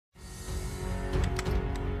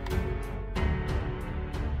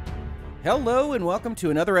Hello and welcome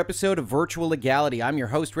to another episode of Virtual Legality. I'm your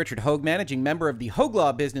host, Richard Hogue, managing member of the Hogue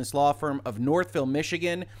Law business law firm of Northville,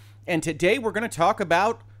 Michigan. And today we're going to talk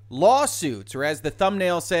about lawsuits, or as the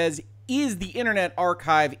thumbnail says, is the Internet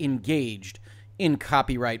Archive engaged in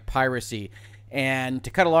copyright piracy? And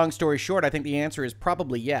to cut a long story short, I think the answer is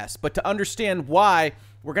probably yes. But to understand why,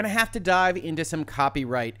 we're going to have to dive into some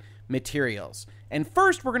copyright materials. And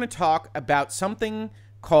first, we're going to talk about something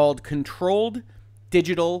called controlled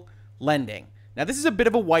digital lending. Now, this is a bit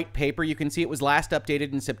of a white paper. You can see it was last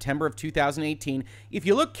updated in September of 2018. If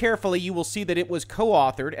you look carefully, you will see that it was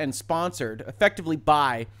co-authored and sponsored effectively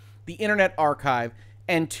by the Internet Archive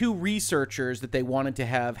and two researchers that they wanted to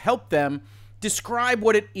have help them describe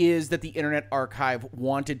what it is that the Internet Archive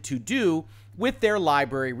wanted to do with their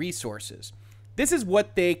library resources. This is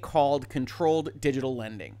what they called controlled digital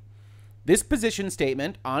lending. This position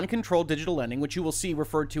statement on controlled digital lending, which you will see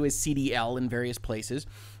referred to as CDL in various places,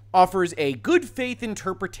 offers a good faith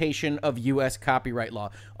interpretation of U.S. copyright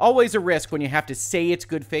law. Always a risk when you have to say it's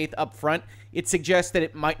good faith up front. It suggests that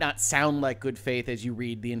it might not sound like good faith as you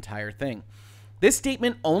read the entire thing. This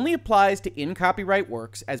statement only applies to in-copyright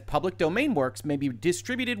works, as public domain works may be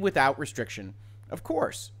distributed without restriction. Of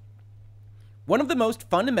course. One of the most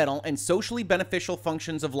fundamental and socially beneficial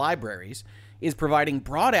functions of libraries is providing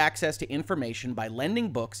broad access to information by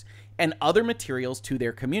lending books and other materials to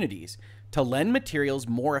their communities. To lend materials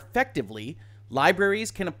more effectively,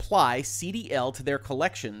 libraries can apply CDL to their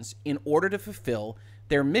collections in order to fulfill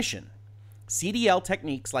their mission. CDL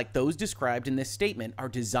techniques like those described in this statement are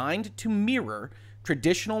designed to mirror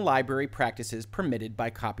traditional library practices permitted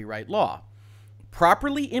by copyright law.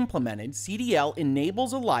 Properly implemented, CDL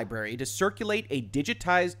enables a library to circulate a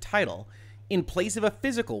digitized title in place of a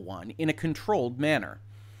physical one in a controlled manner.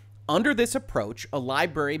 Under this approach, a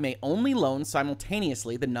library may only loan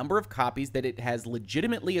simultaneously the number of copies that it has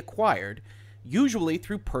legitimately acquired, usually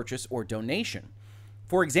through purchase or donation.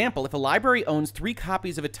 For example, if a library owns 3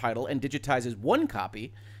 copies of a title and digitizes 1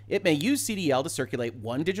 copy, it may use CDL to circulate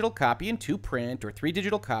 1 digital copy in 2 print, or 3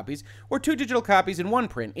 digital copies, or 2 digital copies in 1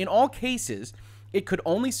 print. In all cases, it could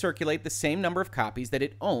only circulate the same number of copies that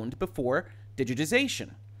it owned before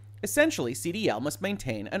digitization. Essentially, CDL must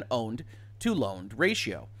maintain an owned to loaned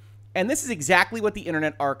ratio. And this is exactly what the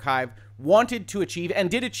Internet Archive wanted to achieve and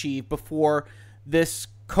did achieve before this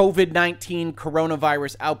COVID-19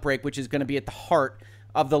 coronavirus outbreak, which is going to be at the heart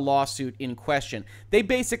of the lawsuit in question. They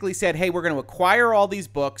basically said, hey, we're going to acquire all these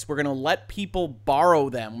books. We're going to let people borrow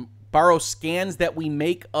them, borrow scans that we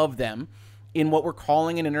make of them in what we're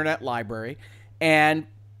calling an internet library. And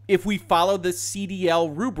if we follow the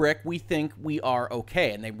CDL rubric, we think we are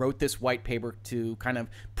okay. And they wrote this white paper to kind of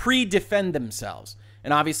pre-defend themselves.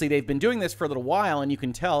 And obviously, they've been doing this for a little while, and you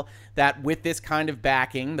can tell that with this kind of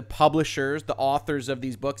backing, the publishers, the authors of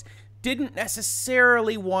these books, didn't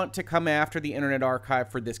necessarily want to come after the Internet Archive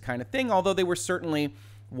for this kind of thing, although they were certainly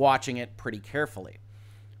watching it pretty carefully.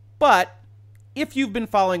 But if you've been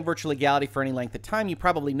following Virtual Legality for any length of time, you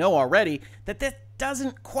probably know already that this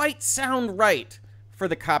doesn't quite sound right for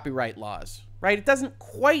the copyright laws, right? It doesn't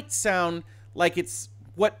quite sound like it's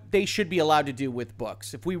what they should be allowed to do with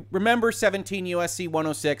books. If we remember 17 U.S.C.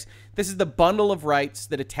 106, this is the bundle of rights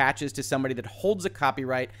that attaches to somebody that holds a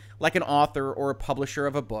copyright, like an author or a publisher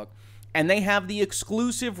of a book, and they have the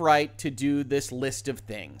exclusive right to do this list of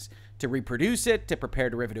things, to reproduce it, to prepare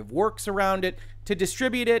derivative works around it, to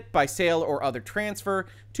distribute it by sale or other transfer,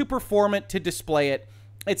 to perform it, to display it,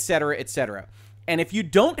 etc., etc. And if you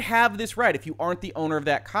don't have this right, if you aren't the owner of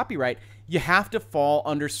that copyright, you have to fall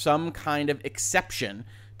under some kind of exception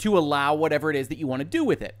to allow whatever it is that you want to do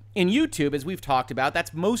with it. In YouTube, as we've talked about,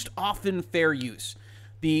 that's most often fair use.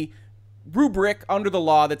 The rubric under the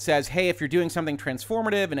law that says, hey, if you're doing something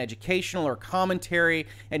transformative and educational or commentary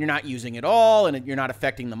and you're not using it all and you're not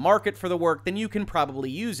affecting the market for the work, then you can probably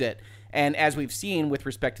use it. And as we've seen with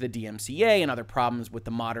respect to the DMCA and other problems with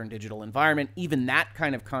the modern digital environment, even that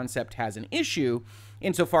kind of concept has an issue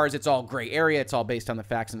insofar as it's all gray area. It's all based on the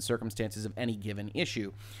facts and circumstances of any given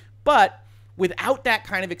issue. But without that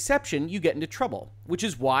kind of exception, you get into trouble, which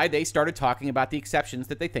is why they started talking about the exceptions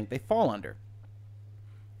that they think they fall under.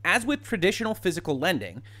 As with traditional physical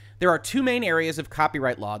lending, there are 2 main areas of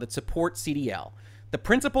copyright law that support CDL: the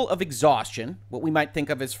principle of exhaustion, what we might think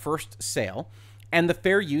of as first sale, and the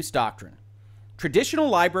fair use doctrine. Traditional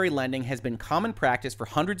library lending has been common practice for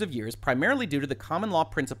hundreds of years, primarily due to the common law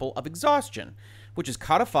principle of exhaustion, which is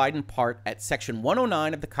codified in part at Section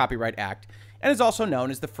 109 of the Copyright Act and is also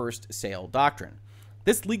known as the first sale doctrine.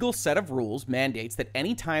 This legal set of rules mandates that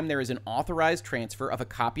any time there is an authorized transfer of a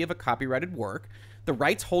copy of a copyrighted work, the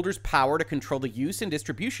rights holder's power to control the use and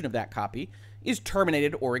distribution of that copy is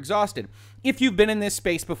terminated or exhausted. If you've been in this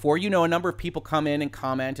space before, you know a number of people come in and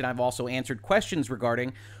comment, and I've also answered questions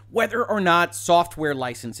regarding whether or not software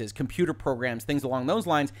licenses, computer programs, things along those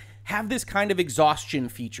lines, have this kind of exhaustion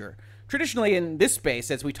feature. Traditionally in this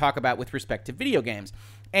space, as we talk about with respect to video games,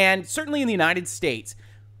 and certainly in the United States,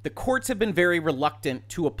 the courts have been very reluctant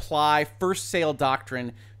to apply first sale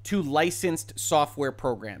doctrine to licensed software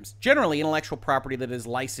programs, generally intellectual property that is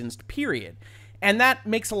licensed, period. And that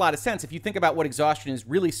makes a lot of sense. If you think about what exhaustion is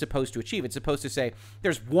really supposed to achieve, it's supposed to say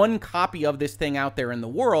there's one copy of this thing out there in the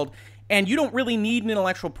world, and you don't really need an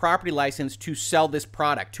intellectual property license to sell this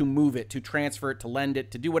product, to move it, to transfer it, to lend it,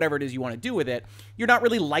 to do whatever it is you want to do with it. You're not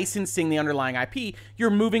really licensing the underlying IP. You're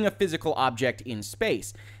moving a physical object in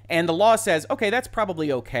space. And the law says, okay, that's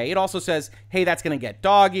probably okay. It also says, hey, that's going to get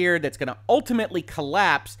dog-eared, that's going to ultimately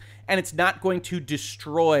collapse, and it's not going to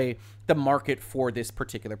destroy the market for this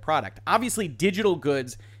particular product. Obviously, digital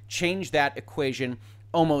goods change that equation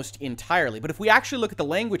almost entirely. But if we actually look at the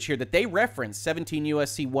language here that they reference, 17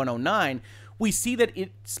 U.S.C. 109, we see that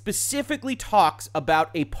it specifically talks about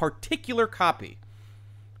a particular copy.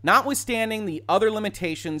 Notwithstanding the other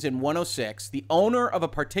limitations in 106, the owner of a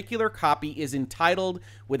particular copy is entitled,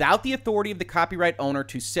 without the authority of the copyright owner,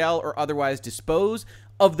 to sell or otherwise dispose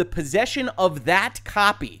of the possession of that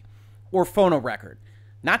copy or phonorecord.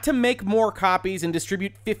 Not to make more copies and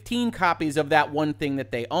distribute 15 copies of that one thing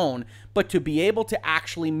that they own, but to be able to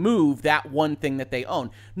actually move that one thing that they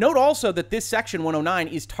own. Note also that this section 109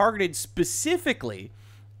 is targeted specifically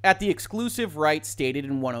at the exclusive rights stated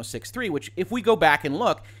in 106.3, which, if we go back and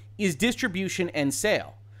look, is distribution and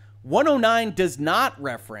sale. 109 does not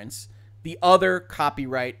reference the other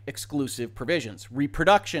copyright exclusive provisions: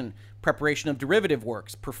 reproduction, preparation of derivative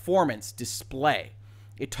works, performance, display.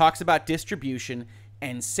 It talks about distribution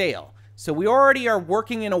and sale. So we already are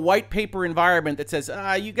working in a white paper environment that says,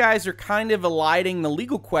 you guys are kind of eliding the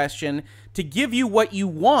legal question to give you what you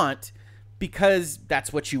want because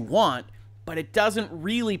that's what you want, but it doesn't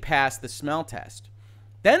really pass the smell test.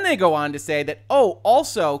 Then they go on to say that,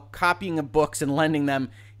 also copying of books and lending them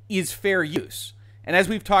is fair use. And as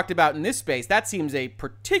we've talked about in this space, that seems a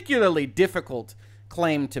particularly difficult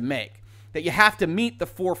claim to make, that you have to meet the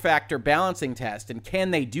four-factor balancing test, and can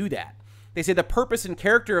they do that? They say the purpose and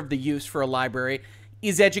character of the use for a library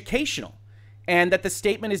is educational, and that the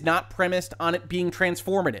statement is not premised on it being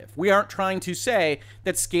transformative. We aren't trying to say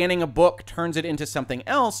that scanning a book turns it into something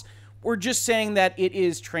else. We're just saying that it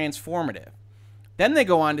is transformative. Then they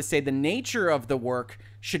go on to say the nature of the work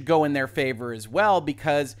should go in their favor as well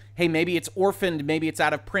because, hey, maybe it's orphaned, maybe it's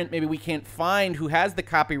out of print, maybe we can't find who has the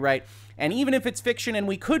copyright, and even if it's fiction and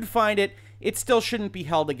we could find it, it still shouldn't be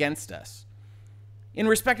held against us. In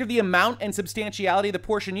respect of the amount and substantiality of the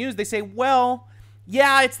portion used, they say, well,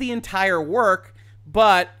 yeah, it's the entire work,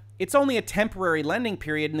 but it's only a temporary lending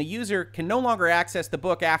period, and the user can no longer access the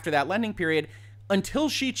book after that lending period until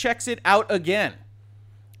she checks it out again.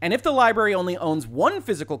 And if the library only owns one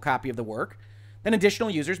physical copy of the work, then additional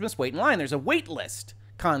users must wait in line. There's a wait list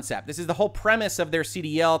concept. This is the whole premise of their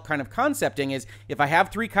CDL kind of concepting is if I have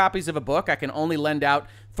 3 copies of a book, I can only lend out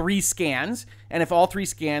 3 scans. And if all 3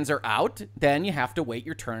 scans are out, then you have to wait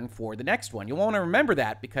your turn for the next one. You'll want to remember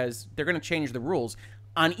that because they're going to change the rules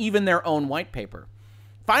on even their own white paper.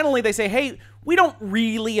 Finally, they say, hey, we don't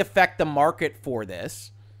really affect the market for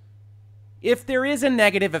this. If there is a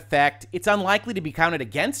negative effect, it's unlikely to be counted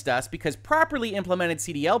against us because properly implemented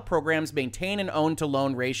CDL programs maintain an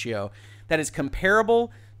own-to-loan ratio that is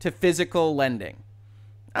comparable to physical lending.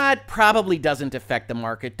 It probably doesn't affect the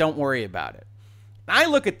market. Don't worry about it. I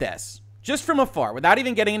look at this just from afar, without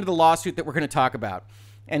even getting into the lawsuit that we're going to talk about,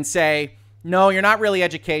 and say, no, you're not really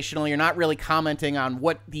educational. You're not really commenting on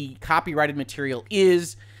what the copyrighted material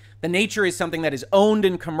is. The nature is something that is owned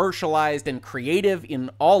and commercialized and creative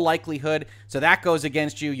in all likelihood, so that goes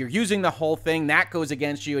against you. You're using the whole thing, that goes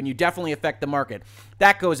against you, and you definitely affect the market.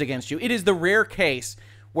 That goes against you. It is the rare case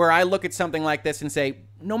where I look at something like this and say,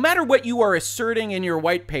 no matter what you are asserting in your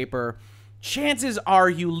white paper, chances are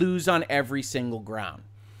you lose on every single ground.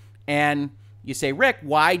 And you say, Rick,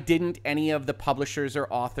 why didn't any of the publishers or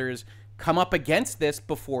authors come up against this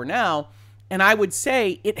before now? And I would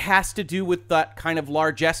say it has to do with that kind of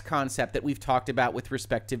largesse concept that we've talked about with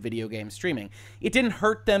respect to video game streaming. It didn't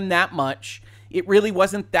hurt them that much. It really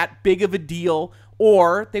wasn't that big of a deal,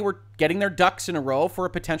 or they were getting their ducks in a row for a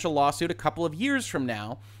potential lawsuit a couple of years from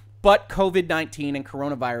now. But COVID-19 and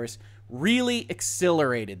coronavirus really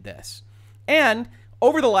accelerated this. And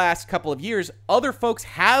over the last couple of years, other folks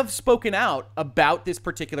have spoken out about this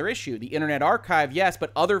particular issue. The Internet Archive, yes,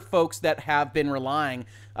 but other folks that have been relying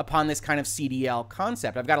upon this kind of CDL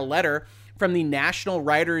concept. I've got a letter from the National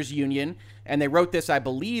Writers Union, and they wrote this, I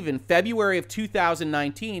believe, in February of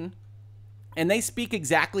 2019. And they speak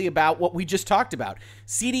exactly about what we just talked about.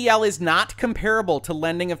 CDL is not comparable to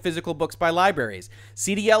lending of physical books by libraries.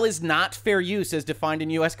 CDL is not fair use as defined in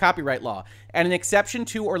U.S. copyright law. And an exception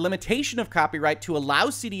to or limitation of copyright to allow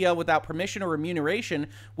CDL without permission or remuneration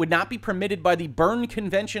would not be permitted by the Berne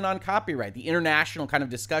Convention on Copyright, the international kind of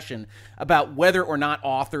discussion about whether or not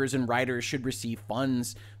authors and writers should receive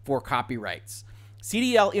funds for copyrights.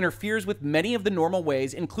 CDL interferes with many of the normal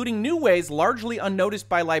ways, including new ways largely unnoticed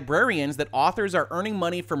by librarians that authors are earning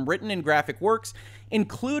money from written and graphic works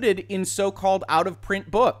included in so-called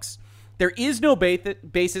out-of-print books. There is no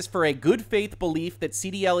basis for a good faith belief that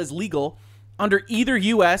CDL is legal under either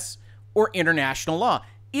U.S. or international law.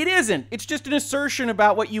 It isn't. It's just an assertion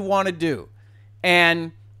about what you want to do.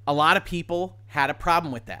 And a lot of people had a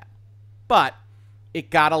problem with that. But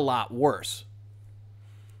it got a lot worse.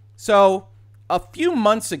 So a few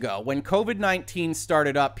months ago, when COVID-19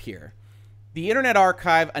 started up here, the Internet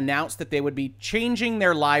Archive announced that they would be changing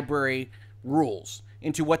their library rules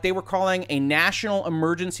into what they were calling a national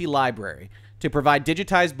emergency library to provide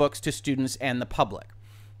digitized books to students and the public.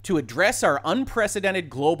 To address our unprecedented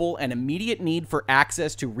global and immediate need for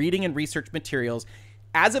access to reading and research materials,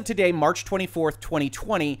 as of today, March 24th,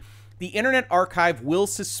 2020, the Internet Archive will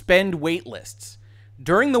suspend waitlists.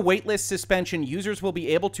 During the waitlist suspension, users will be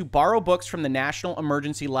able to borrow books from the National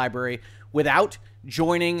Emergency Library without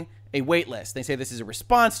joining a waitlist. They say this is a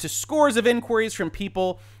response to scores of inquiries from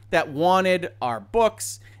people that wanted our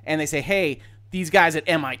books, and they say, hey, these guys at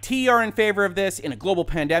MIT are in favor of this. In a global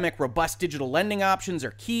pandemic, robust digital lending options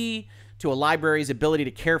are key to a library's ability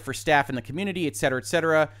to care for staff in the community, et cetera, et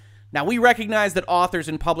cetera. Now, we recognize that authors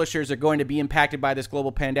and publishers are going to be impacted by this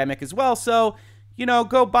global pandemic as well, so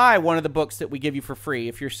go buy one of the books that we give you for free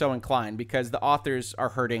if you're so inclined, because the authors are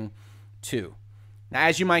hurting too. Now,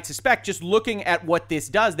 as you might suspect, just looking at what this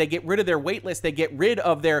does, they get rid of their waitlist, they get rid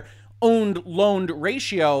of their owned-loaned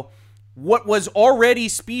ratio. What was already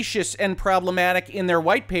specious and problematic in their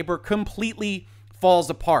white paper completely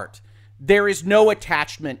falls apart. There is no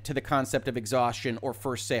attachment to the concept of exhaustion or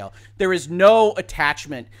first sale. There is no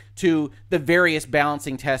attachment to the various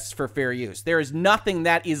balancing tests for fair use. There is nothing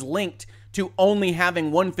that is linked to only having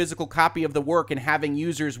one physical copy of the work and having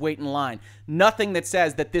users wait in line. Nothing that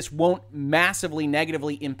says that this won't massively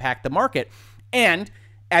negatively impact the market. And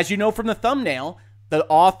as you know from the thumbnail, the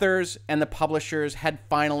authors and the publishers had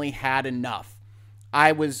finally had enough.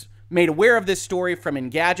 I was made aware of this story from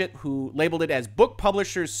Engadget, who labeled it as "Book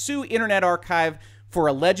Publishers Sue Internet Archive for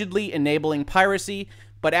Allegedly Enabling Piracy."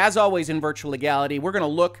 But as always in Virtual Legality, we're going to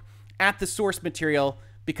look at the source material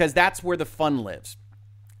because that's where the fun lives.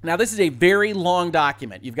 Now, this is a very long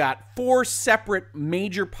document. You've got 4 separate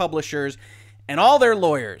major publishers and all their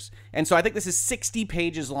lawyers. And so I think this is 60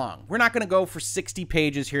 pages long. We're not going to go for 60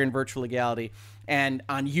 pages here in Virtual Legality and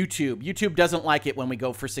on YouTube. YouTube doesn't like it when we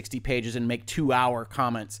go for 60 pages and make 2-hour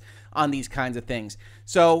comments on these kinds of things.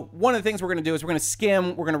 So one of the things we're going to do is we're going to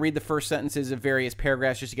skim, we're going to read the first sentences of various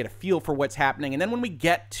paragraphs just to get a feel for what's happening. And then when we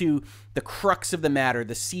get to the crux of the matter,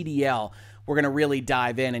 the CDL, we're going to really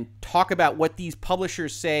dive in and talk about what these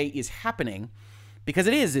publishers say is happening, because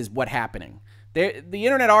it is what happening. The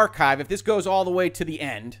Internet Archive, if this goes all the way to the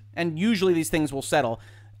end, and usually these things will settle,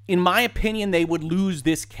 in my opinion, they would lose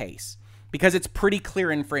this case because it's pretty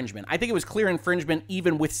clear infringement. I think it was clear infringement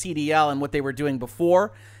even with CDL and what they were doing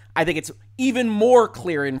before. I think it's even more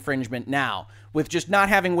clear infringement now with just not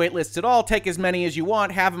having waitlists at all. Take as many as you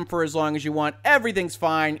want, have them for as long as you want. Everything's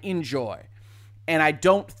fine. Enjoy. And I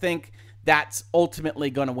don't think that's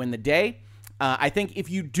ultimately going to win the day. I think if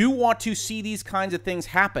you do want to see these kinds of things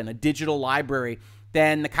happen, a digital library,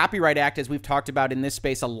 then the Copyright Act, as we've talked about in this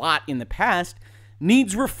space a lot in the past,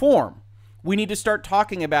 needs reform. We need to start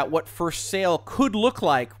talking about what first sale could look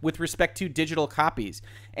like with respect to digital copies.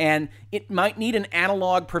 And it might need an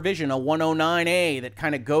analog provision, a 109A, that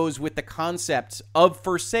kind of goes with the concepts of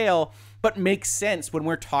first sale, but makes sense when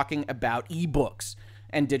we're talking about ebooks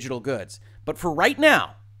and digital goods. But for right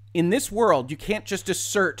now, in this world, you can't just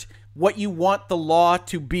assert what you want the law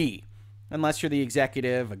to be, unless you're the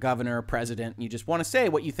executive, a governor, a president, and you just want to say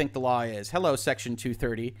what you think the law is. Hello, Section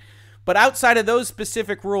 230. But outside of those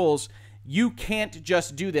specific rules, you can't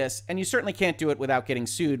just do this, and you certainly can't do it without getting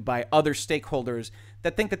sued by other stakeholders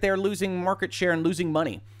that think that they're losing market share and losing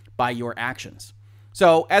money by your actions.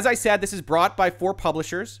 So, as I said, this is brought by 4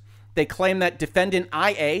 publishers. They claim that defendant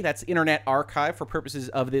IA, that's Internet Archive for purposes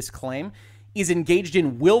of this claim, is engaged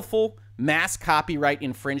in willful mass copyright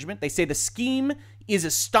infringement. They say the scheme is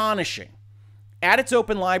astonishing. At its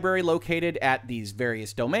open library located at these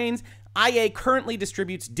various domains, IA currently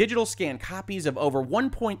distributes digital scanned copies of over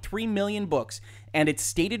 1.3 million books, and its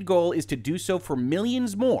stated goal is to do so for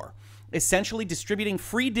millions more, essentially distributing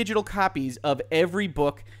free digital copies of every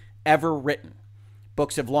book ever written.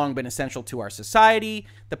 Books have long been essential to our society.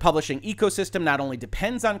 The publishing ecosystem not only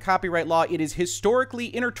depends on copyright law, it is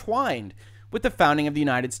historically intertwined with the founding of the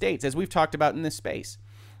United States, as we've talked about in this space.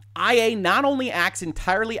 IA not only acts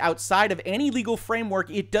entirely outside of any legal framework,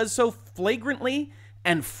 it does so flagrantly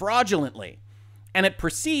and fraudulently. And it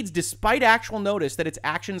proceeds despite actual notice that its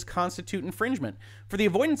actions constitute infringement. For the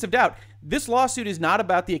avoidance of doubt, this lawsuit is not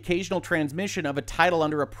about the occasional transmission of a title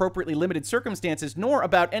under appropriately limited circumstances, nor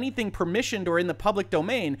about anything permissioned or in the public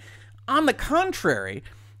domain. On the contrary,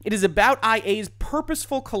 it is about IA's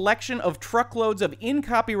purposeful collection of truckloads of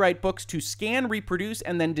in-copyright books to scan, reproduce,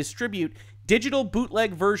 and then distribute digital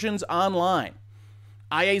bootleg versions online.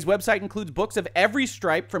 IA's website includes books of every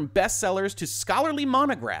stripe, from bestsellers to scholarly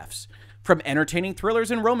monographs, from entertaining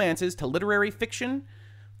thrillers and romances to literary fiction,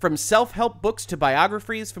 from self-help books to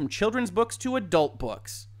biographies, from children's books to adult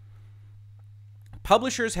books.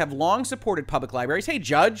 Publishers have long supported public libraries. Hey,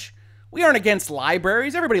 Judge, we aren't against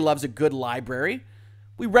libraries. Everybody loves a good library.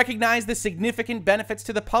 We recognize the significant benefits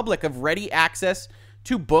to the public of ready access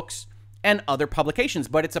to books and other publications,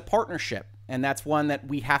 but it's a partnership, and that's one that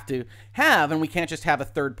we have to have, and we can't just have a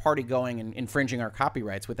third party going and infringing our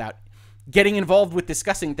copyrights without getting involved with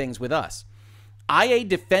discussing things with us. IA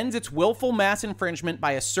defends its willful mass infringement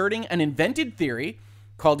by asserting an invented theory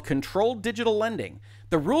called controlled digital lending,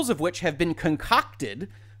 the rules of which have been concocted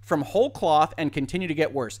from whole cloth and continue to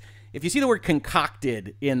get worse. If you see the word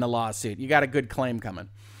concocted in the lawsuit, you got a good claim coming.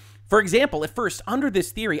 For example, at first, under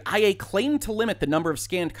this theory, IA claimed to limit the number of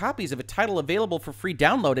scanned copies of a title available for free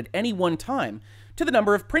download at any one time to the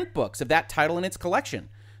number of print books of that title in its collection.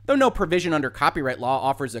 Though no provision under copyright law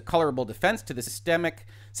offers a colorable defense to the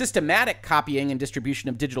systematic copying and distribution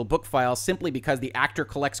of digital book files simply because the actor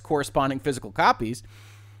collects corresponding physical copies,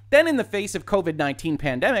 then in the face of COVID-19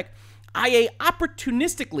 pandemic, IA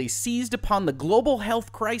opportunistically seized upon the global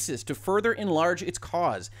health crisis to further enlarge its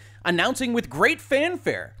cause, announcing with great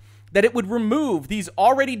fanfare that it would remove these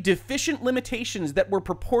already deficient limitations that were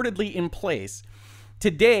purportedly in place.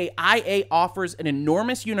 Today, IA offers an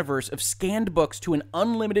enormous universe of scanned books to an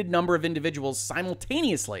unlimited number of individuals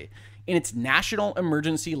simultaneously in its National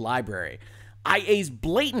Emergency Library. IA's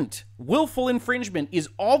blatant, willful infringement is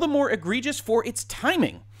all the more egregious for its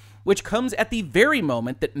timing, which comes at the very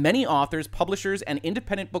moment that many authors, publishers, and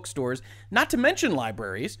independent bookstores, not to mention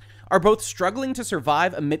libraries, are both struggling to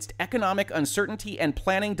survive amidst economic uncertainty and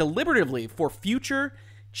planning deliberatively for future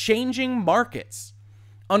changing markets.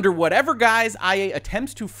 Under whatever guise IA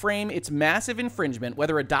attempts to frame its massive infringement,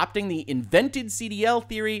 whether adopting the invented CDL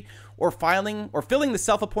theory or filling the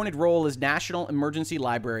self-appointed role as National Emergency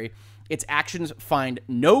Library, its actions find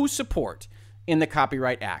no support in the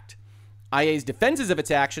Copyright Act. IA's defenses of its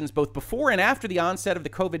actions, both before and after the onset of the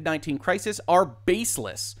COVID-19 crisis, are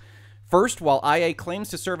baseless. First, while IA claims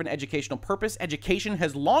to serve an educational purpose, education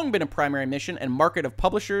has long been a primary mission and market of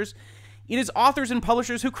publishers. It is authors and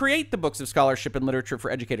publishers who create the books of scholarship and literature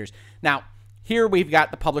for educators. Now, here we've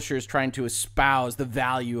got the publishers trying to espouse the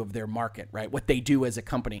value of their market, right? What they do as a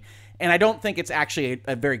company. And I don't think it's actually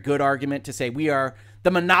a very good argument to say we are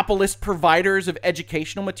the monopolist providers of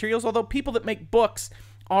educational materials, although people that make books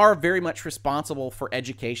are very much responsible for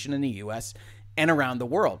education in the U.S. and around the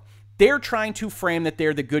world. They're trying to frame that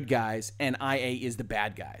they're the good guys and IA is the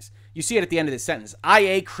bad guys. You see it at the end of this sentence.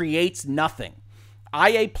 IA creates nothing.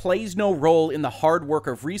 IA plays no role in the hard work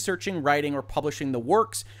of researching, writing, or publishing the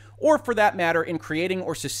works, or for that matter, in creating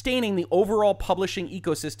or sustaining the overall publishing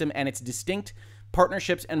ecosystem and its distinct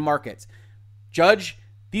partnerships and markets. Judge,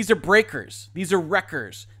 these are breakers. These are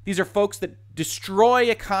wreckers. These are folks that destroy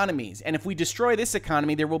economies. And if we destroy this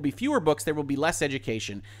economy, there will be fewer books, there will be less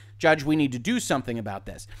education. Judge, we need to do something about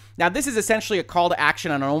this. Now, this is essentially a call to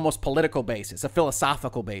action on an almost political basis, a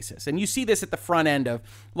philosophical basis. And you see this at the front end of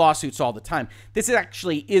lawsuits all the time. This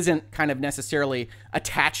actually isn't kind of necessarily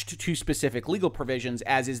attached to specific legal provisions,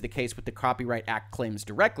 as is the case with the Copyright Act claims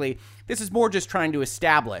directly. This is more just trying to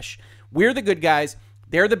establish we're the good guys,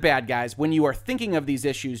 they're the bad guys. When you are thinking of these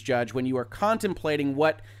issues, Judge, when you are contemplating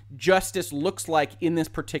what justice looks like in this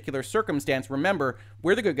particular circumstance, remember,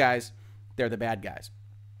 we're the good guys, they're the bad guys.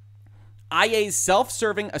 IA's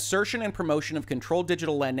self-serving assertion and promotion of controlled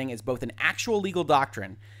digital lending is both an actual legal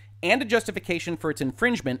doctrine and a justification for its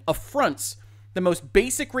infringement affronts the most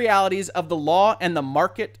basic realities of the law and the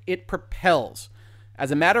market it propels. As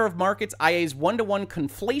a matter of markets, IA's one-to-one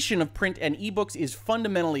conflation of print and ebooks is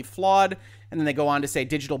fundamentally flawed. And then they go on to say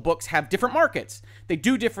digital books have different markets. They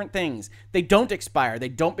do different things. They don't expire. They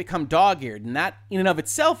don't become dog-eared. And that in and of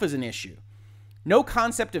itself is an issue. No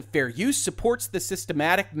concept of fair use supports the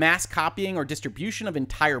systematic mass copying or distribution of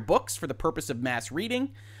entire books for the purpose of mass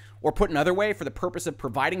reading, or put another way, for the purpose of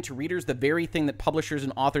providing to readers the very thing that publishers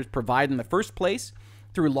and authors provide in the first place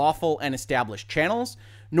through lawful and established channels,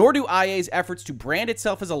 nor do IA's efforts to brand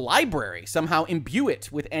itself as a library somehow imbue it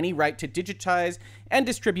with any right to digitize and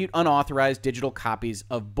distribute unauthorized digital copies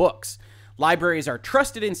of books. Libraries are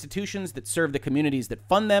trusted institutions that serve the communities that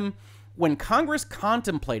fund them. When Congress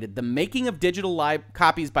contemplated the making of digital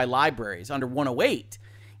copies by libraries under 108,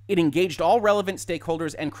 it engaged all relevant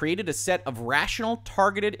stakeholders and created a set of rational,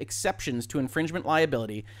 targeted exceptions to infringement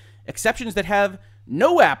liability, exceptions that have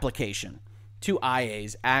no application to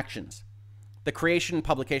IA's actions. The creation,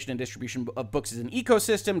 publication, and distribution of books is an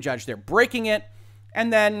ecosystem. Judge, they're breaking it.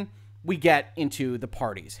 And then we get into the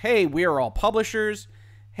parties. Hey, we are all publishers.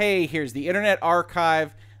 Hey, here's the Internet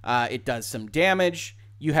Archive. It does some damage.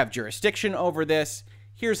 You have jurisdiction over this.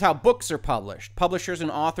 Here's how books are published. Publishers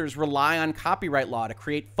and authors rely on copyright law to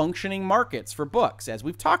create functioning markets for books, as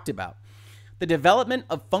we've talked about. The development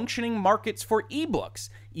of functioning markets for ebooks.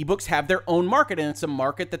 Ebooks have their own market, and it's a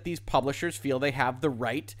market that these publishers feel they have the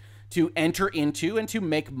right to enter into and to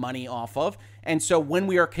make money off of. And so when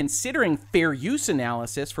we are considering fair use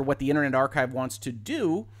analysis for what the Internet Archive wants to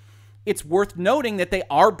do, it's worth noting that they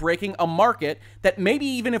are breaking a market that maybe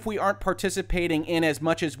even if we aren't participating in as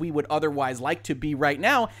much as we would otherwise like to be right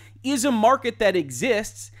now, is a market that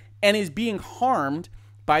exists and is being harmed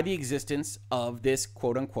by the existence of this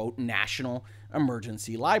quote-unquote national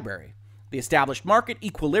emergency library. The established market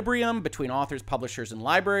equilibrium between authors, publishers, and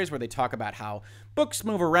libraries, where they talk about how books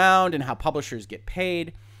move around and how publishers get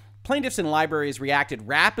paid. Plaintiffs and libraries reacted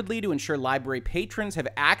rapidly to ensure library patrons have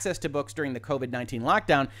access to books during the COVID-19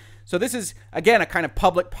 lockdown. So this is, again, a kind of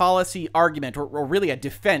public policy argument, or really a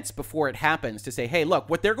defense before it happens, to say, hey, look,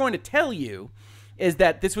 what they're going to tell you is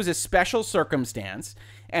that this was a special circumstance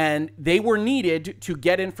and they were needed to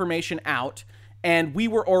get information out, and we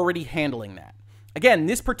were already handling that. Again,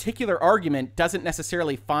 this particular argument doesn't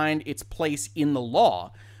necessarily find its place in the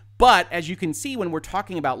law, but as you can see, when we're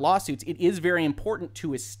talking about lawsuits, it is very important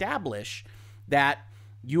to establish that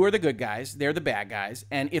you are the good guys, they're the bad guys,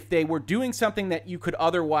 and if they were doing something that you could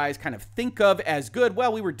otherwise kind of think of as good,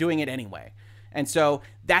 well, we were doing it anyway. And so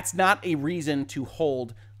that's not a reason to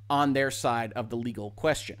hold on their side of the legal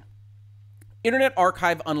question. Internet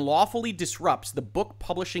Archive unlawfully disrupts the book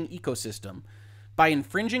publishing ecosystem by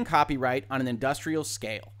infringing copyright on an industrial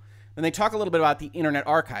scale. Then they talk a little bit about the Internet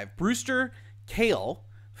Archive. Brewster Kahle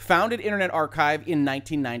founded Internet Archive in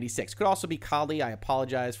 1996. Could also be Kali. I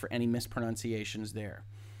apologize for any mispronunciations there.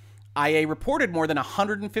 IA reported more than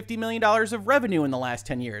 $150 million of revenue in the last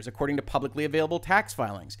 10 years, according to publicly available tax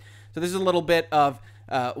filings. So this is a little bit of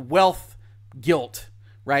wealth guilt,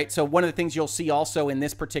 right? So one of the things you'll see also in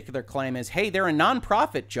this particular claim is, hey, they're a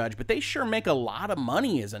nonprofit, Judge, but they sure make a lot of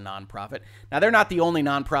money as a nonprofit. Now, they're not the only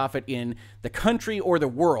nonprofit in the country or the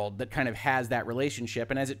world that kind of has that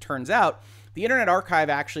relationship. And as it turns out, the Internet Archive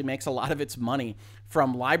actually makes a lot of its money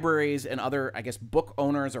from libraries and other, I guess, book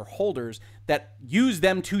owners or holders that use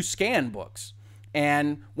them to scan books.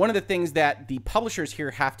 And one of the things that the publishers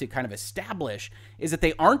here have to kind of establish is that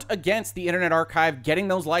they aren't against the Internet Archive getting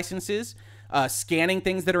those licenses, scanning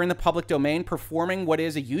things that are in the public domain, performing what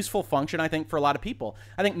is a useful function, I think, for a lot of people.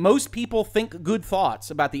 I think most people think good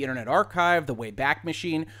thoughts about the Internet Archive, the Wayback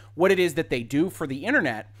Machine, what it is that they do for the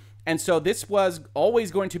internet. And so this was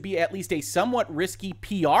always going to be at least a somewhat risky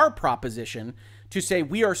PR proposition to say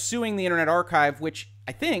we are suing the Internet Archive, which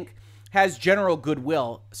I think has general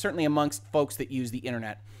goodwill, certainly amongst folks that use the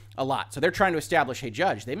internet a lot. So they're trying to establish, hey,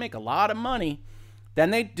 Judge, they make a lot of money.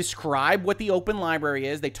 Then they describe what the open library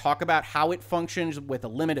is. They talk about how it functions with a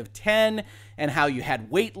limit of 10 and how you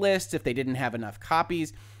had wait lists if they didn't have enough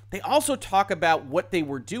copies. They also talk about what they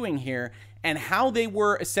were doing here and how they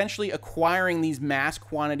were essentially acquiring these mass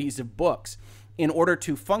quantities of books in order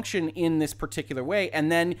to function in this particular way,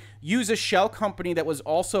 and then use a shell company that was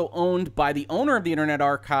also owned by the owner of the Internet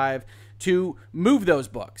Archive to move those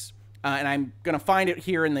books. And I'm going to find it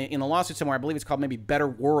here in the lawsuit somewhere. I believe it's called maybe Better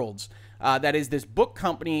Worlds. That is this book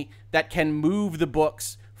company that can move the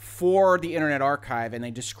books for the Internet Archive, and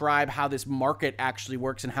they describe how this market actually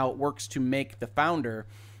works and how it works to make the founder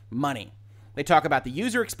money. They talk about the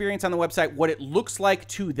user experience on the website, what it looks like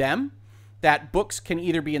to them, that books can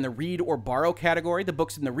either be in the read or borrow category. The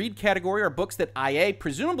books in the read category are books that IA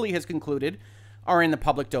presumably has concluded are in the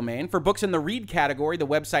public domain. For books in the read category, the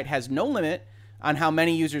website has no limit on how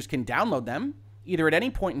many users can download them, either at any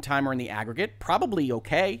point in time or in the aggregate. Probably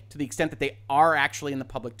okay, to the extent that they are actually in the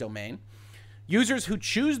public domain. Users who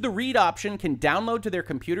choose the read option can download to their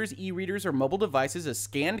computers, e-readers, or mobile devices a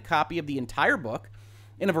scanned copy of the entire book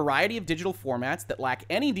in a variety of digital formats that lack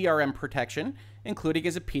any DRM protection, including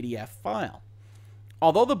as a PDF file.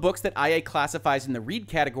 Although the books that IA classifies in the read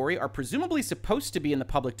category are presumably supposed to be in the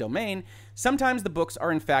public domain, sometimes the books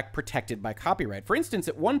are in fact protected by copyright. For instance,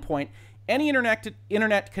 at one point, any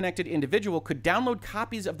internet-connected individual could download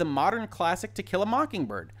copies of the modern classic To Kill a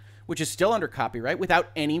Mockingbird, which is still under copyright without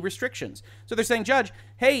any restrictions. So they're saying, Judge,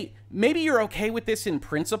 hey, maybe you're okay with this in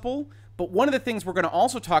principle, but one of the things we're going to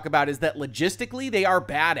also talk about is that logistically they are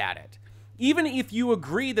bad at it. Even if you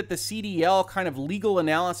agree that the CDL kind of legal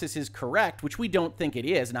analysis is correct, which we don't think it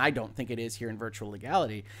is, and I don't think it is here in virtual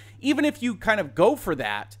legality, even if you kind of go for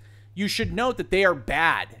that, you should note that they are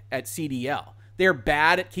bad at CDL. They're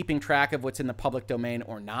bad at keeping track of what's in the public domain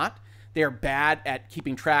or not. They're bad at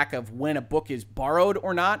keeping track of when a book is borrowed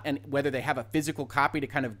or not, and whether they have a physical copy to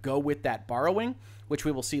kind of go with that borrowing, which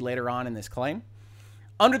we will see later on in this claim.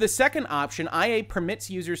 Under the second option, IA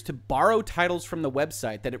permits users to borrow titles from the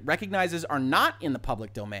website that it recognizes are not in the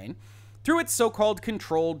public domain through its so-called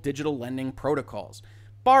controlled digital lending protocols.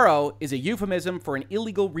 Borrow is a euphemism for an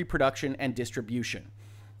illegal reproduction and distribution.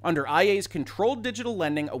 Under IA's controlled digital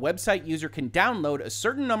lending, a website user can download a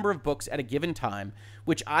certain number of books at a given time,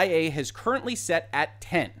 which IA has currently set at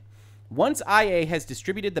 10. Once IA has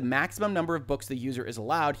distributed the maximum number of books the user is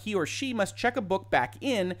allowed, he or she must check a book back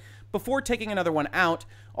in before taking another one out,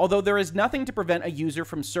 although there is nothing to prevent a user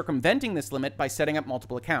from circumventing this limit by setting up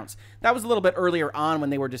multiple accounts. That was a little bit earlier on when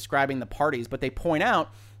they were describing the parties, but they point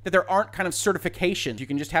out that there aren't kind of certifications. You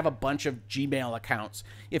can just have a bunch of Gmail accounts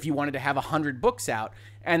if you wanted to have 100 books out,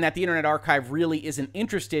 and that the Internet Archive really isn't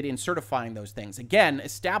interested in certifying those things. Again,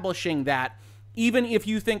 establishing that even if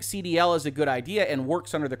you think CDL is a good idea and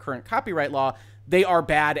works under the current copyright law, they are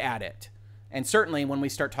bad at it. And certainly when we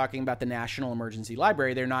start talking about the National Emergency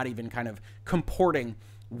Library, they're not even kind of comporting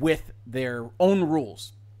with their own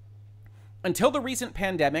rules. Until the recent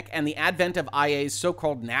pandemic and the advent of IA's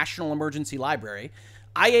so-called National Emergency Library,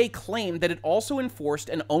 IA claimed that it also enforced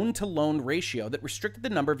an own-to-loan ratio that restricted the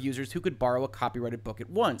number of users who could borrow a copyrighted book at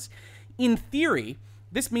once. In theory,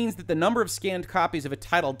 this means that the number of scanned copies of a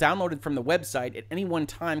title downloaded from the website at any one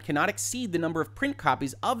time cannot exceed the number of print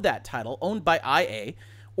copies of that title owned by IA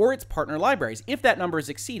or its partner libraries. If that number is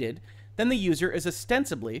exceeded, then the user is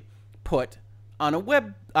ostensibly put on a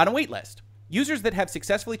wait list. Users that have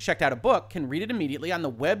successfully checked out a book can read it immediately on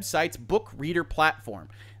the website's book reader platform.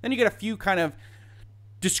 Then you get a few kind of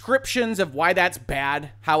descriptions of why that's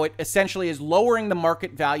bad, how it essentially is lowering the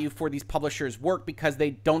market value for these publishers' work because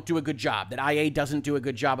they don't do a good job, that IA doesn't do a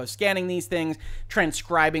good job of scanning these things,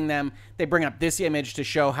 transcribing them. They bring up this image to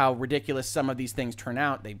show how ridiculous some of these things turn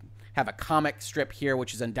out. They have a comic strip here,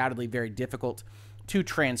 which is undoubtedly very difficult to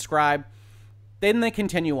transcribe. Then they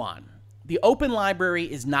continue on. The Open Library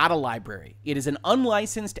is not a library. It is an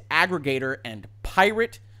unlicensed aggregator and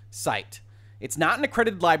pirate site. It's not an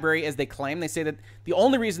accredited library, as they claim. They say that the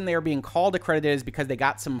only reason they are being called accredited is because they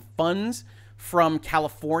got some funds from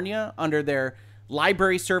California under their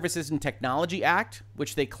Library Services and Technology Act,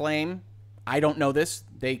 which they claim, I don't know this,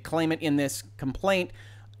 they claim it in this complaint,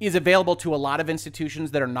 is available to a lot of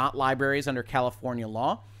institutions that are not libraries under California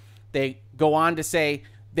law. They go on to say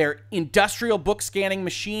their industrial book scanning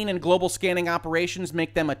machine and global scanning operations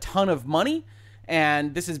make them a ton of money,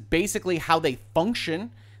 and this is basically how they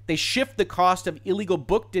function. They shift the cost of illegal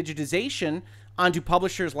book digitization onto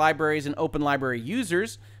publishers, libraries, and open library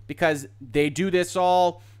users because they do this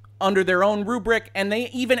all under their own rubric, and they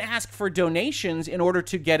even ask for donations in order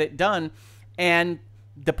to get it done. And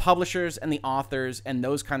the publishers and the authors and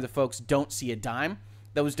those kinds of folks don't see a dime.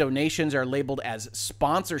 Those donations are labeled as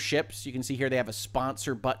sponsorships. You can see here they have a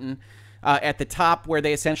sponsor button at the top where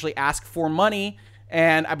they essentially ask for money.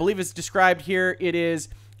 And I believe it's described here. It is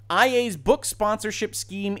IA's book sponsorship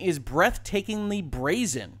scheme is breathtakingly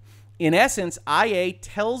brazen. In essence, IA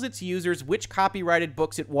tells its users which copyrighted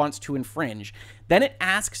books it wants to infringe. Then it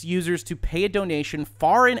asks users to pay a donation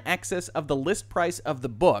far in excess of the list price of the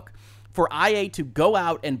book for IA to go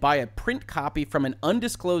out and buy a print copy from an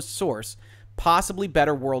undisclosed source, possibly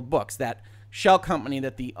Better World Books, that shell company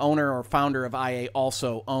that the owner or founder of IA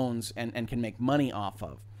also owns and can make money off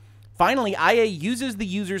of. Finally, IA uses the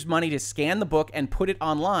user's money to scan the book and put it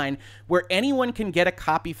online where anyone can get a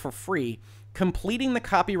copy for free, completing the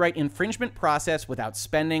copyright infringement process without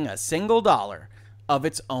spending a single dollar of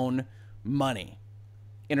its own money.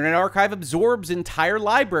 Internet Archive absorbs entire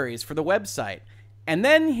libraries for the website, And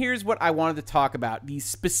then here's what I wanted to talk about, the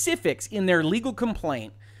specifics in their legal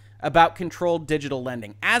complaint about controlled digital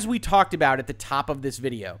lending. As we talked about at the top of this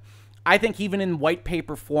video, I think even in white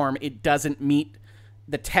paper form, it doesn't meet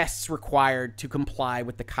the tests required to comply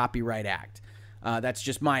with the Copyright Act. That's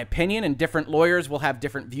just my opinion, and different lawyers will have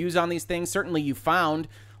different views on these things. Certainly you found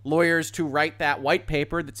lawyers to write that white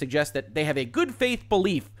paper that suggests that they have a good faith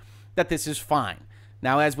belief that this is fine.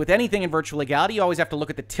 Now, as with anything in virtual legality, you always have to look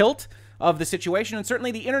at the tilt of the situation, and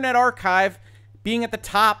certainly the Internet Archive being at the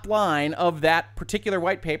top line of that particular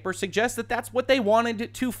white paper suggests that that's what they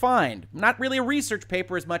wanted to find. Not really a research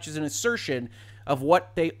paper as much as an assertion of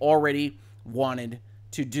what they already wanted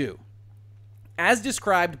to do. As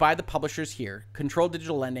described by the publishers here, controlled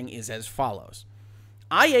digital lending is as follows.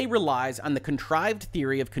 IA relies on the contrived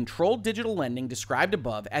theory of controlled digital lending described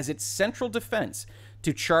above as its central defense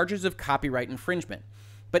to charges of copyright infringement.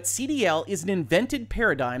 But CDL is an invented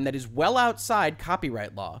paradigm that is well outside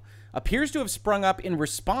copyright law, appears to have sprung up in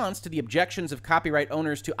response to the objections of copyright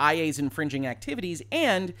owners to IA's infringing activities,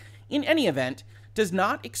 and, in any event, does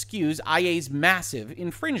not excuse IA's massive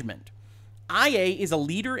infringement. IA is a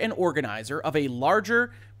leader and organizer of a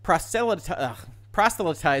larger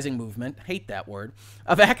proselytizing movement, hate that word,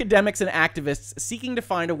 of academics and activists seeking to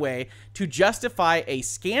find a way to justify a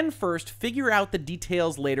scan-first,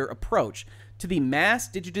 figure-out-the-details-later approach to the mass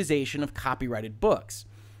digitization of copyrighted books.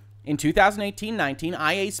 In 2018-19,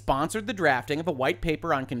 IA sponsored the drafting of a white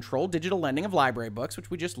paper on controlled digital lending of library books,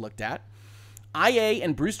 which we just looked at. IA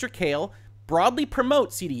and Brewster Kahle broadly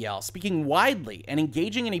promote CDL, speaking widely and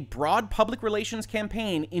engaging in a broad public relations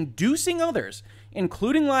campaign, inducing others,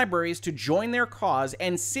 including libraries, to join their cause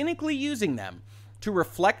and cynically using them to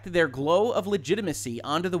reflect their glow of legitimacy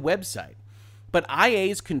onto the website. But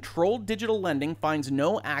IA's controlled digital lending finds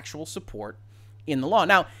no actual support in the law.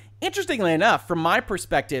 Now, interestingly enough, from my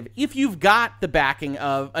perspective, if you've got the backing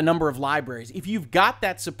of a number of libraries, if you've got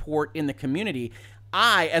that support in the community,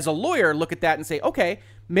 I, as a lawyer, look at that and say, okay,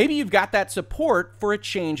 maybe you've got that support for a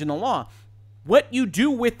change in the law. What you do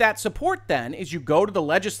with that support then is you go to the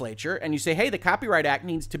legislature and you say, hey, the Copyright Act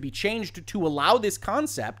needs to be changed to allow this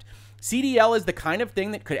concept. CDL is the kind of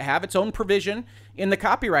thing that could have its own provision in the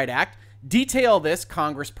Copyright Act. Detail this,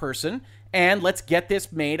 congressperson, and let's get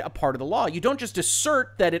this made a part of the law. You don't just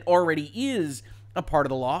assert that it already is a part of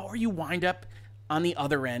the law, or you wind up on the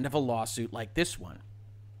other end of a lawsuit like this one.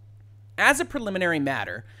 As a preliminary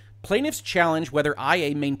matter, plaintiffs challenge whether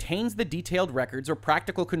IA maintains the detailed records or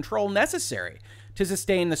practical control necessary to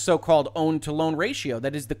sustain the so-called own-to-loan ratio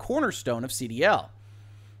that is the cornerstone of CDL,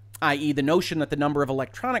 i.e. the notion that the number of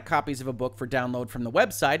electronic copies of a book for download from the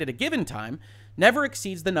website at a given time never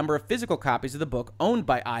exceeds the number of physical copies of the book owned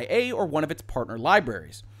by IA or one of its partner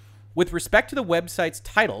libraries. With respect to the website's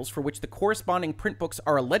titles, for which the corresponding print books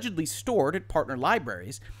are allegedly stored at partner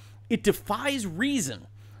libraries, it defies reason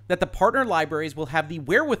that the partner libraries will have the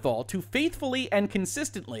wherewithal to faithfully and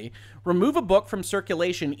consistently remove a book from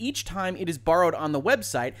circulation each time it is borrowed on the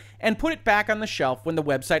website and put it back on the shelf when the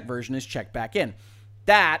website version is checked back in.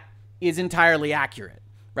 That is entirely accurate,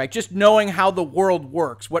 right? Just knowing how the world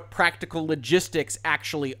works, what practical logistics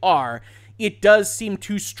actually are, it does seem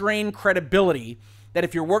to strain credibility that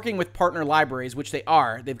if you're working with partner libraries, which they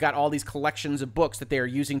are, they've got all these collections of books that they are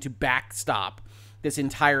using to backstop this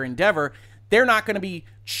entire endeavor, they're not going to be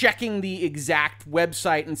checking the exact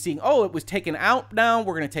website and seeing, oh, it was taken out now,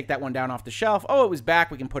 we're going to take that one down off the shelf. Oh, it was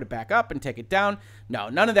back, we can put it back up and take it down. No,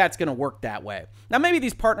 none of that's going to work that way. Now, maybe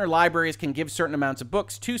these partner libraries can give certain amounts of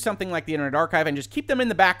books to something like the Internet Archive and just keep them in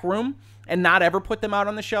the back room and not ever put them out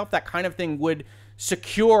on the shelf. That kind of thing would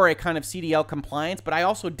secure a kind of CDL compliance, but I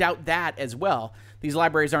also doubt that as well. These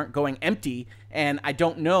libraries aren't going empty, and I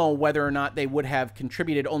don't know whether or not they would have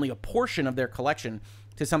contributed only a portion of their collection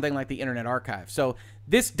to something like the Internet Archive. So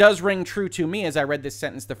this does ring true to me as I read this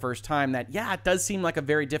sentence the first time that, yeah, it does seem like a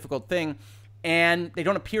very difficult thing, and they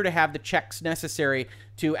don't appear to have the checks necessary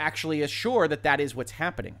to actually assure that that is what's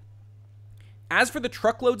happening. As for the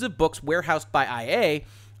truckloads of books warehoused by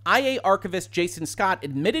IA archivist Jason Scott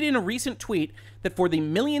admitted in a recent tweet that for the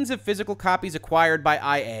millions of physical copies acquired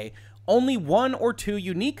by IA, only 1 or 2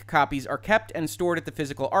 unique copies are kept and stored at the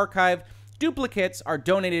physical archive. Duplicates are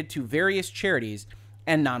donated to various charities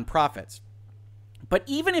and nonprofits. But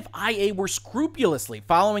even if IA were scrupulously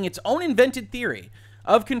following its own invented theory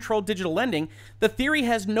of controlled digital lending, the theory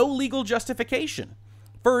has no legal justification.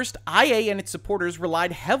 First, IA and its supporters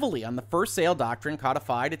relied heavily on the first sale doctrine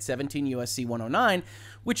codified at 17 U.S.C. 109,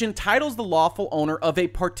 which entitles the lawful owner of a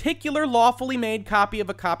particular lawfully made copy of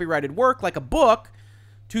a copyrighted work, like a book,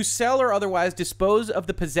 to sell or otherwise dispose of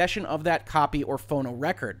the possession of that copy or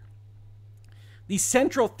phonorecord. The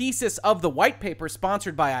central thesis of the white paper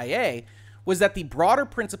sponsored by IA was that the broader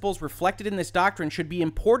principles reflected in this doctrine should be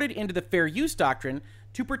imported into the fair use doctrine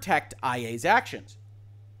to protect IA's actions.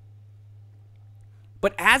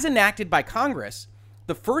 But as enacted by Congress,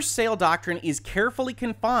 the first sale doctrine is carefully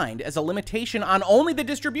confined as a limitation on only the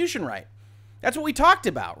distribution right. That's what we talked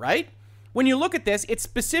about, right? When you look at this, it's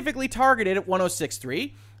specifically targeted at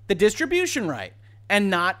 1063, the distribution right, and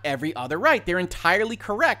not every other right. They're entirely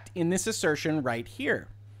correct in this assertion right here.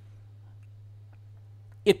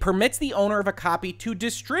 It permits the owner of a copy to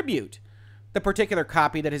distribute the particular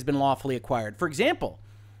copy that has been lawfully acquired. For example,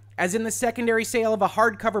 as in the secondary sale of a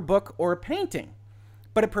hardcover book or a painting.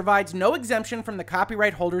 But it provides no exemption from the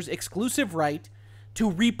copyright holder's exclusive right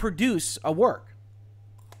to reproduce a work.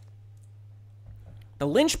 The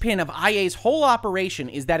linchpin of IA's whole operation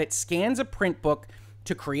is that it scans a print book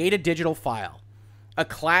to create a digital file, a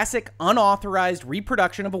classic unauthorized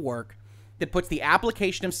reproduction of a work that puts the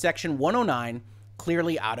application of Section 109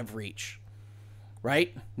 clearly out of reach.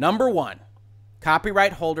 Right? Number one,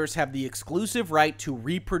 copyright holders have the exclusive right to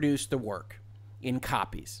reproduce the work in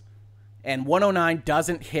copies. And 109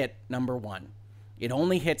 doesn't hit number one. It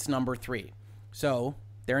only hits number three. So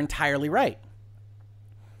they're entirely right.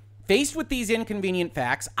 Faced with these inconvenient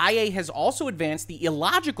facts, IA has also advanced the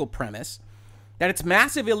illogical premise that its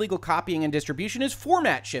massive illegal copying and distribution is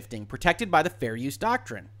format shifting, protected by the fair use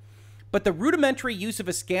doctrine. But the rudimentary use of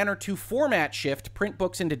a scanner to format shift print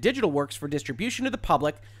books into digital works for distribution to the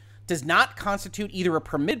public does not constitute either a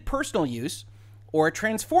permitted personal use or a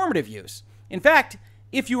transformative use. In fact,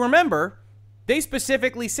 if you remember, they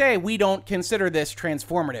specifically say we don't consider this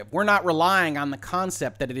transformative. We're not relying on the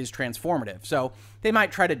concept that it is transformative. So they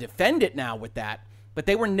might try to defend it now with that, but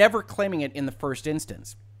they were never claiming it in the first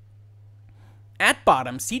instance. At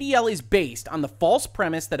bottom, CDL is based on the false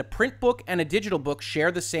premise that a print book and a digital book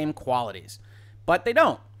share the same qualities, but they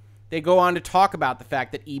don't. They go on to talk about the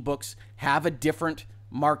fact that ebooks have a different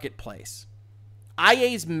marketplace.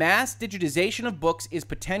 IA's mass digitization of books is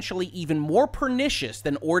potentially even more pernicious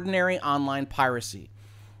than ordinary online piracy.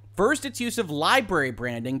 First, its use of library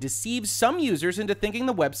branding deceives some users into thinking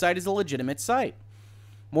the website is a legitimate site.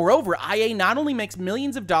 Moreover, IA not only makes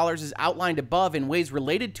millions of dollars as outlined above in ways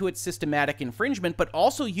related to its systematic infringement, but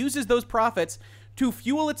also uses those profits to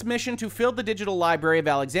fuel its mission to fill the digital library of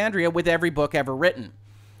Alexandria with every book ever written.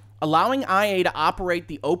 Allowing IA to operate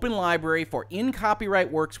the open library for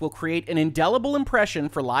in-copyright works will create an indelible impression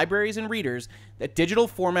for libraries and readers that digital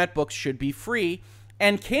format books should be free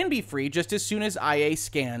and can be free just as soon as IA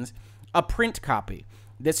scans a print copy.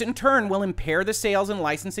 This in turn will impair the sales and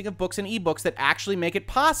licensing of books and ebooks that actually make it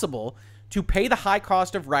possible to pay the high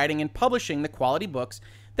cost of writing and publishing the quality books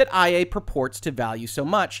that IA purports to value so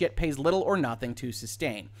much, yet pays little or nothing to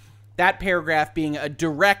sustain. That paragraph being a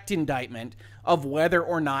direct indictment of whether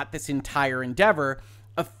or not this entire endeavor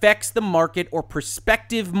affects the market or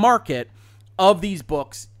prospective market of these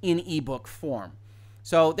books in ebook form.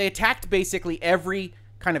 So they attacked basically every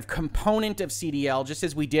kind of component of CDL, just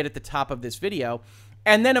as we did at the top of this video.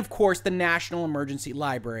 And then, of course, the National Emergency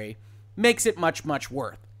Library makes it much, much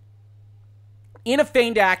worse. In a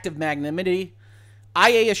feigned act of magnanimity,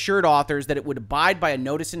 IA assured authors that it would abide by a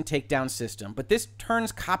notice and takedown system, but this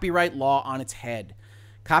turns copyright law on its head.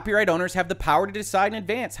 Copyright owners have the power to decide in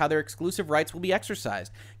advance how their exclusive rights will be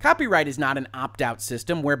exercised. Copyright is not an opt-out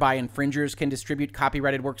system whereby infringers can distribute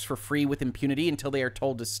copyrighted works for free with impunity until they are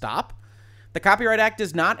told to stop. The Copyright Act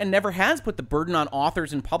does not and never has put the burden on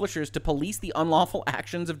authors and publishers to police the unlawful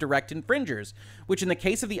actions of direct infringers, which in the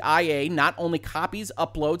case of the IA not only copies,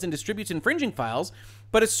 uploads, and distributes infringing files,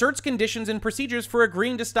 but asserts conditions and procedures for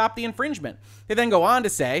agreeing to stop the infringement. They then go on to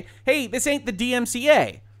say, hey, this ain't the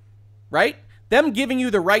DMCA, right? Them giving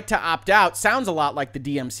you the right to opt out sounds a lot like the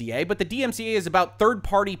DMCA, but the DMCA is about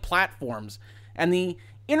third-party platforms, and the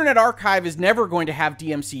Internet Archive is never going to have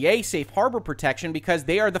DMCA safe harbor protection because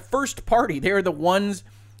they are the first party. They are the ones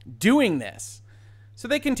doing this. So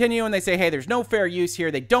they continue and they say, hey, there's no fair use here.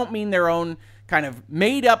 They don't mean their own kind of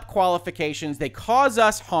made-up qualifications. They cause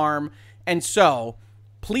us harm, and so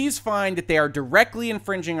please find that they are directly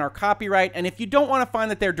infringing our copyright. And if you don't want to find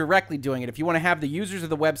that they're directly doing it, if you want to have the users of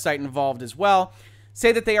the website involved as well,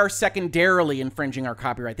 say that they are secondarily infringing our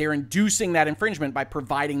copyright. They are inducing that infringement by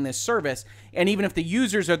providing this service. And even if the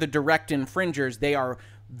users are the direct infringers, they are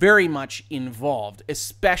very much involved,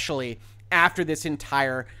 especially after this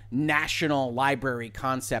entire national library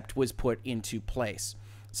concept was put into place.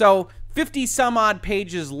 So 50 some odd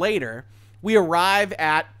pages later, we arrive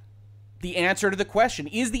at the answer to the question,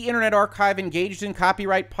 is the Internet Archive engaged in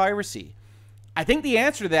copyright piracy? I think the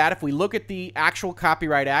answer to that, if we look at the actual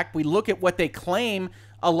Copyright Act, we look at what they claim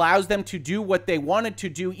allows them to do what they wanted to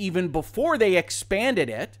do even before they expanded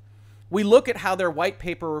it. We look at how their white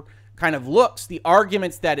paper kind of looks, the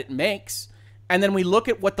arguments that it makes, and then we look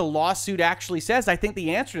at what the lawsuit actually says. I think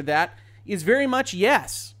the answer to that is very much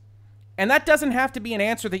yes. And that doesn't have to be an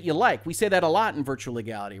answer that you like. We say that a lot in virtual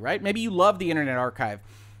legality, right? Maybe you love the Internet Archive.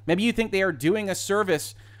 Maybe you think they are doing a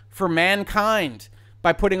service for mankind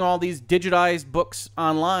by putting all these digitized books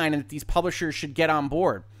online and that these publishers should get on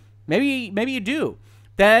board. Maybe you do.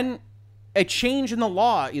 Then a change in the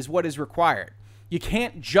law is what is required. You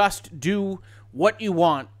can't just do what you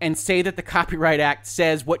want and say that the Copyright Act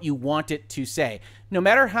says what you want it to say, no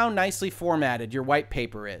matter how nicely formatted your white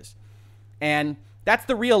paper is. And that's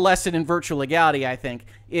the real lesson in virtual legality, I think,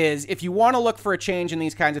 is if you want to look for a change in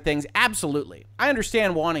these kinds of things, absolutely. I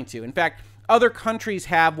understand wanting to. In fact, other countries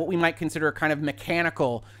have what we might consider a kind of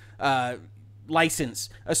mechanical license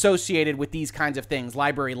associated with these kinds of things,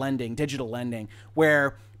 library lending, digital lending,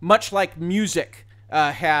 where much like music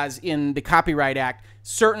has in the Copyright Act,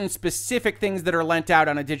 certain specific things that are lent out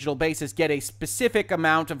on a digital basis get a specific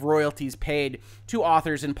amount of royalties paid to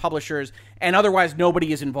authors and publishers, and otherwise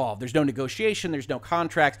nobody is involved. There's no negotiation, there's no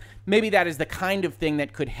contracts. Maybe that is the kind of thing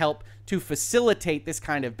that could help to facilitate this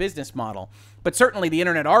kind of business model. But certainly the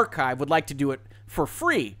Internet Archive would like to do it for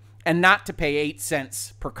free and not to pay 8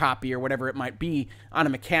 cents per copy or whatever it might be on a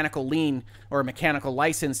mechanical lien or a mechanical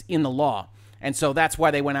license in the law. And so that's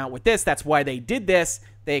why they went out with this. That's why they did this.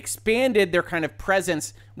 They expanded their kind of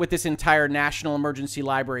presence with this entire national emergency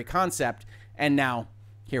library concept. And now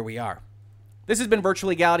here we are. This has been Virtual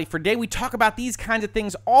Legality for Today. We talk about these kinds of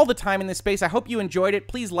things all the time in this space. I hope you enjoyed it.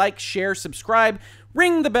 Please like, share, subscribe,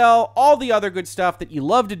 ring the bell, all the other good stuff that you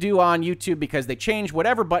love to do on YouTube because they change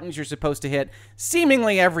whatever buttons you're supposed to hit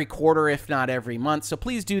seemingly every quarter, if not every month. So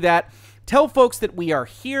please do that. Tell folks that we are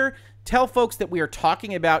here. Tell folks that we are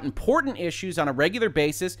talking about important issues on a regular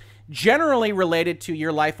basis, generally related to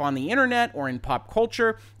your life on the internet or in pop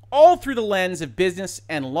culture, all through the lens of business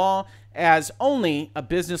and law, as only a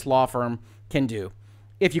business law firm can do.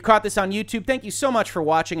 If you caught this on YouTube, thank you so much for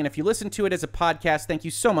watching. And if you listen to it as a podcast, thank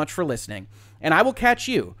you so much for listening. And I will catch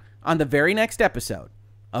you on the very next episode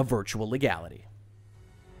of Virtual Legality.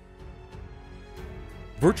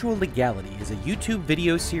 Virtual Legality is a YouTube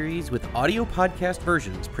video series with audio podcast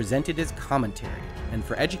versions presented as commentary and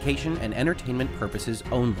for education and entertainment purposes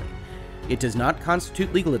only. It does not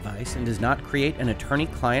constitute legal advice and does not create an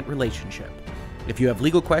attorney-client relationship. If you have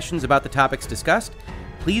legal questions about the topics discussed,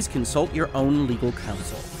 please consult your own legal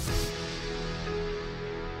counsel.